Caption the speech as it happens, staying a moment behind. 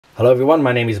Hello everyone,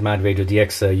 my name is Mad Radio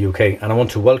DX UK and I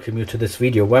want to welcome you to this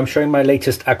video where I'm showing my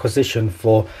latest acquisition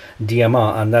for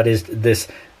DMR, and that is this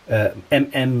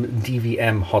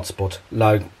MMDVM hotspot.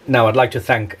 Now I'd like to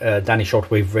thank Danny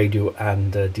Shortwave Radio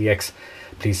and DX.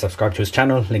 Please subscribe to his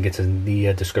channel, link it in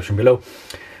the description below,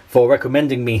 for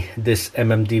recommending me this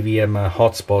MMDVM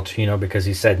hotspot, because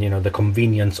he said, the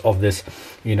convenience of this,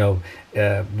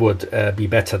 would be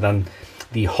better than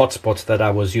the hotspot that I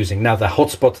was using. Now, the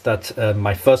hotspot that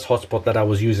my first hotspot that I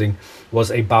was using was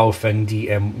a Baofeng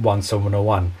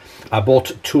DM1701. I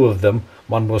bought two of them.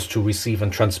 One was to receive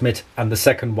and transmit, and the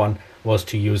second one was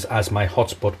to use as my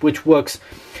hotspot, which works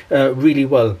really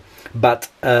well. But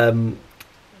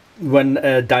when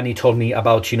Danny told me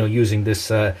about using this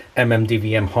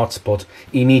MMDVM hotspot,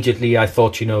 immediately I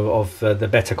thought of the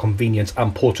better convenience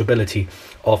and portability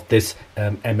of this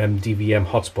MMDVM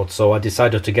hotspot. So I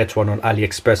decided to get one on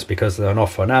AliExpress because they're on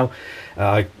offer now.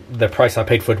 The price I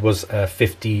paid for it was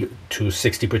 50 to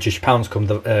 60 British pounds.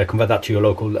 Convert that to your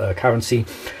local currency.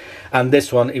 And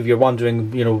this one, if you're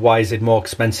wondering, why is it more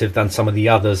expensive than some of the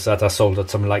others that are sold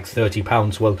at something like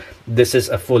 £30? Well, this is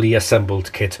a fully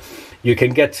assembled kit. You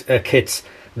can get kits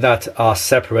that are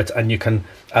separate and you can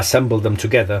assemble them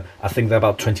together. I think they're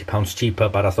about £20 cheaper,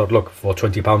 but I thought, look, for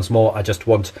 £20 more, I just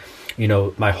want,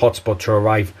 my hotspot to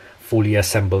arrive fully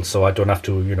assembled, so I don't have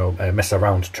to, mess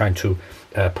around trying to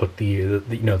put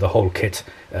the whole kit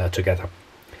together.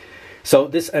 So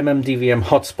this MMDVM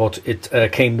hotspot, it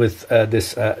came with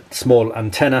this small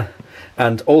antenna,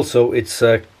 and also it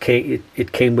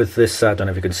came with this, I don't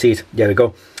know if you can see it, there we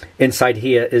go. Inside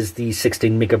here is the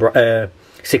 16 gigabyte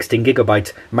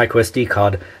micro SD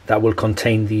card that will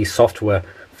contain the software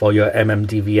for your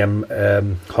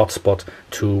MMDVM hotspot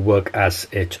to work as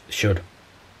it should.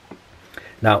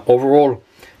 Now, overall,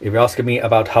 if you're asking me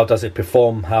about how does it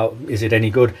perform, how is it any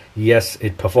good? Yes,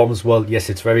 it performs well. Yes,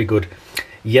 it's very good.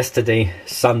 Yesterday,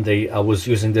 Sunday, I was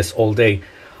using this all day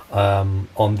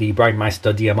on the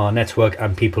Brightmeister DMR network,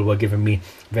 and people were giving me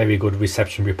very good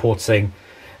reception reports saying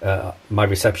my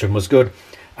reception was good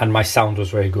and my sound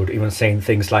was very good, even saying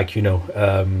things like,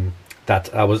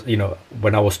 that I was,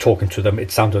 when I was talking to them,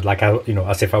 it sounded like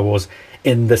as if I was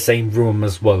in the same room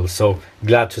as well. So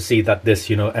glad to see that this,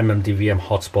 MMDVM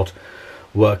hotspot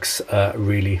works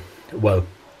really well.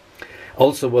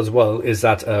 Also as well is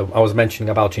that I was mentioning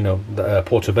about the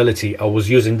portability. I was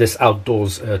using this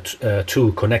outdoors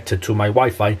too, connected to my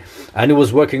Wi-Fi, and it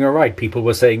was working all right. People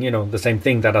were saying the same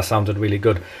thing, that I sounded really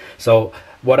good. So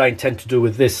what I intend to do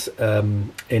with this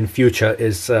in future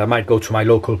is I might go to my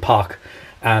local park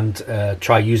and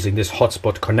try using this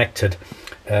hotspot connected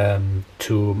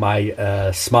to my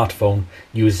smartphone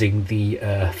using the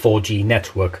 4G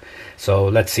network. So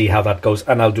let's see how that goes,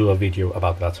 and I'll do a video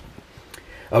about that.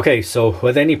 Okay, so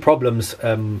were there any problems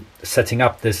setting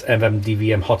up this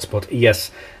MMDVM hotspot?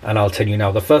 Yes, and I'll tell you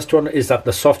now. The first one is that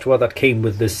the software that came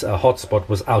with this hotspot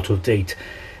was out of date.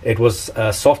 It was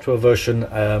a software version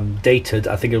dated,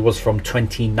 I think it was from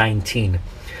 2019.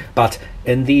 But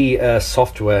in the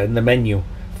software, in the menu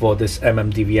for this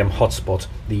MMDVM hotspot,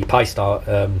 the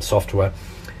PiStar software,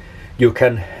 you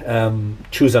can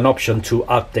choose an option to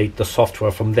update the software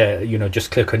from there.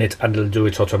 Just click on it and it'll do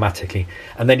it automatically,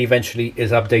 and then eventually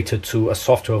is updated to a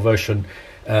software version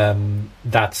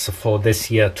that's for this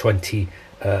year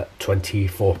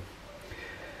 2024.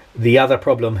 The other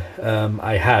problem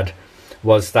I had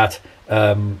was that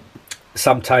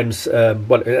sometimes,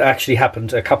 well, it actually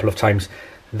happened a couple of times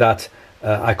that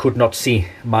I could not see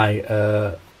my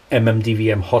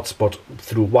MMDVM hotspot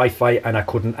through Wi-Fi, and I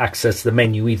couldn't access the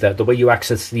menu either. The way you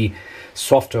access the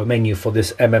software menu for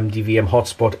this MMDVM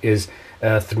hotspot is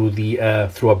through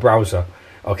a browser.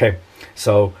 Okay,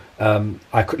 so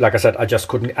like I said, I just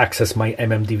couldn't access my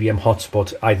MMDVM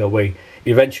hotspot either way.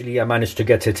 Eventually, I managed to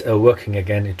get it working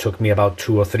again. It took me about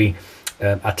 2 or 3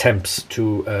 attempts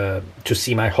to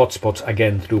see my hotspot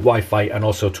again through Wi-Fi, and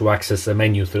also to access the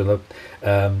menu through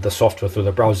the software through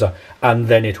the browser, and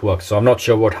then it worked. So I'm not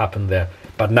sure what happened there,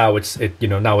 but now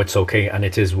now it's okay and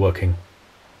it is working.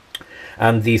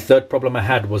 And the third problem I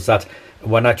had was that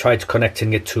when I tried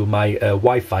connecting it to my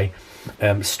Wi-Fi,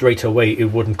 straight away it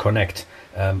wouldn't connect.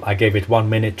 I gave it 1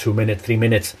 minute, 2 minutes, 3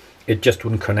 minutes, it just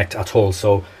wouldn't connect at all.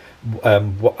 So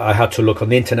I had to look on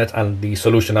the internet, and the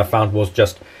solution I found was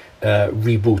just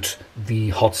reboot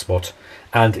the hotspot.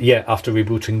 And yeah, after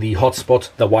rebooting the hotspot,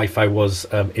 the Wi-Fi was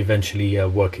eventually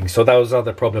working. So those are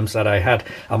the problems that I had.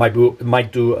 I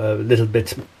might do a little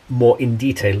bit more in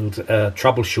detailed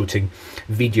troubleshooting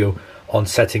video on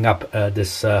setting up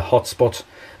this hotspot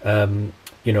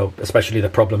you know, especially the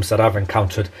problems that I've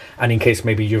encountered, and in case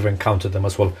maybe you've encountered them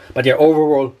as well. But yeah,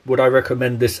 overall, would I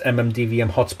recommend this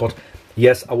MMDVM hotspot?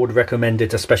 Yes, I would recommend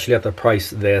it, especially at the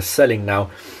price they're selling now.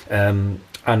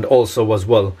 And also as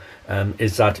well,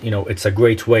 is that, you know, it's a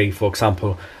great way, for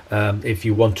example, if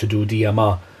you want to do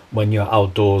DMR when you're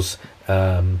outdoors,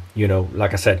 you know,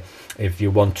 like I said, if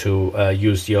you want to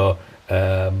use your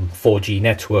 4G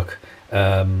network,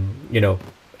 you know,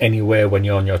 anywhere when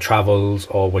you're on your travels,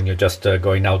 or when you're just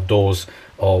going outdoors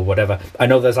or whatever. I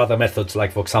know there's other methods,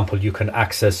 like for example, you can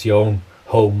access your own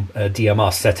home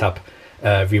DMR setup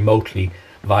remotely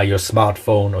via your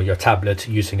smartphone or your tablet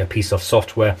using a piece of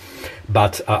software,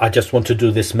 but I just want to do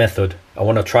this method. I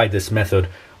want to try this method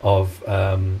of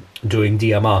doing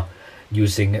DMR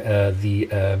using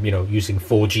you know, using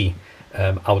 4G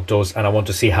outdoors, and I want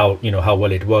to see how, you know, how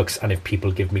well it works, and if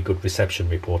people give me good reception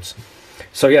reports.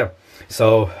 So yeah,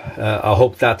 so I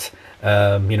hope that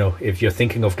you know, if you're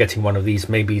thinking of getting one of these,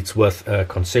 maybe it's worth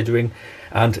considering.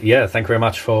 And yeah, thank you very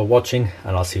much for watching,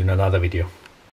 and I'll see you in another video.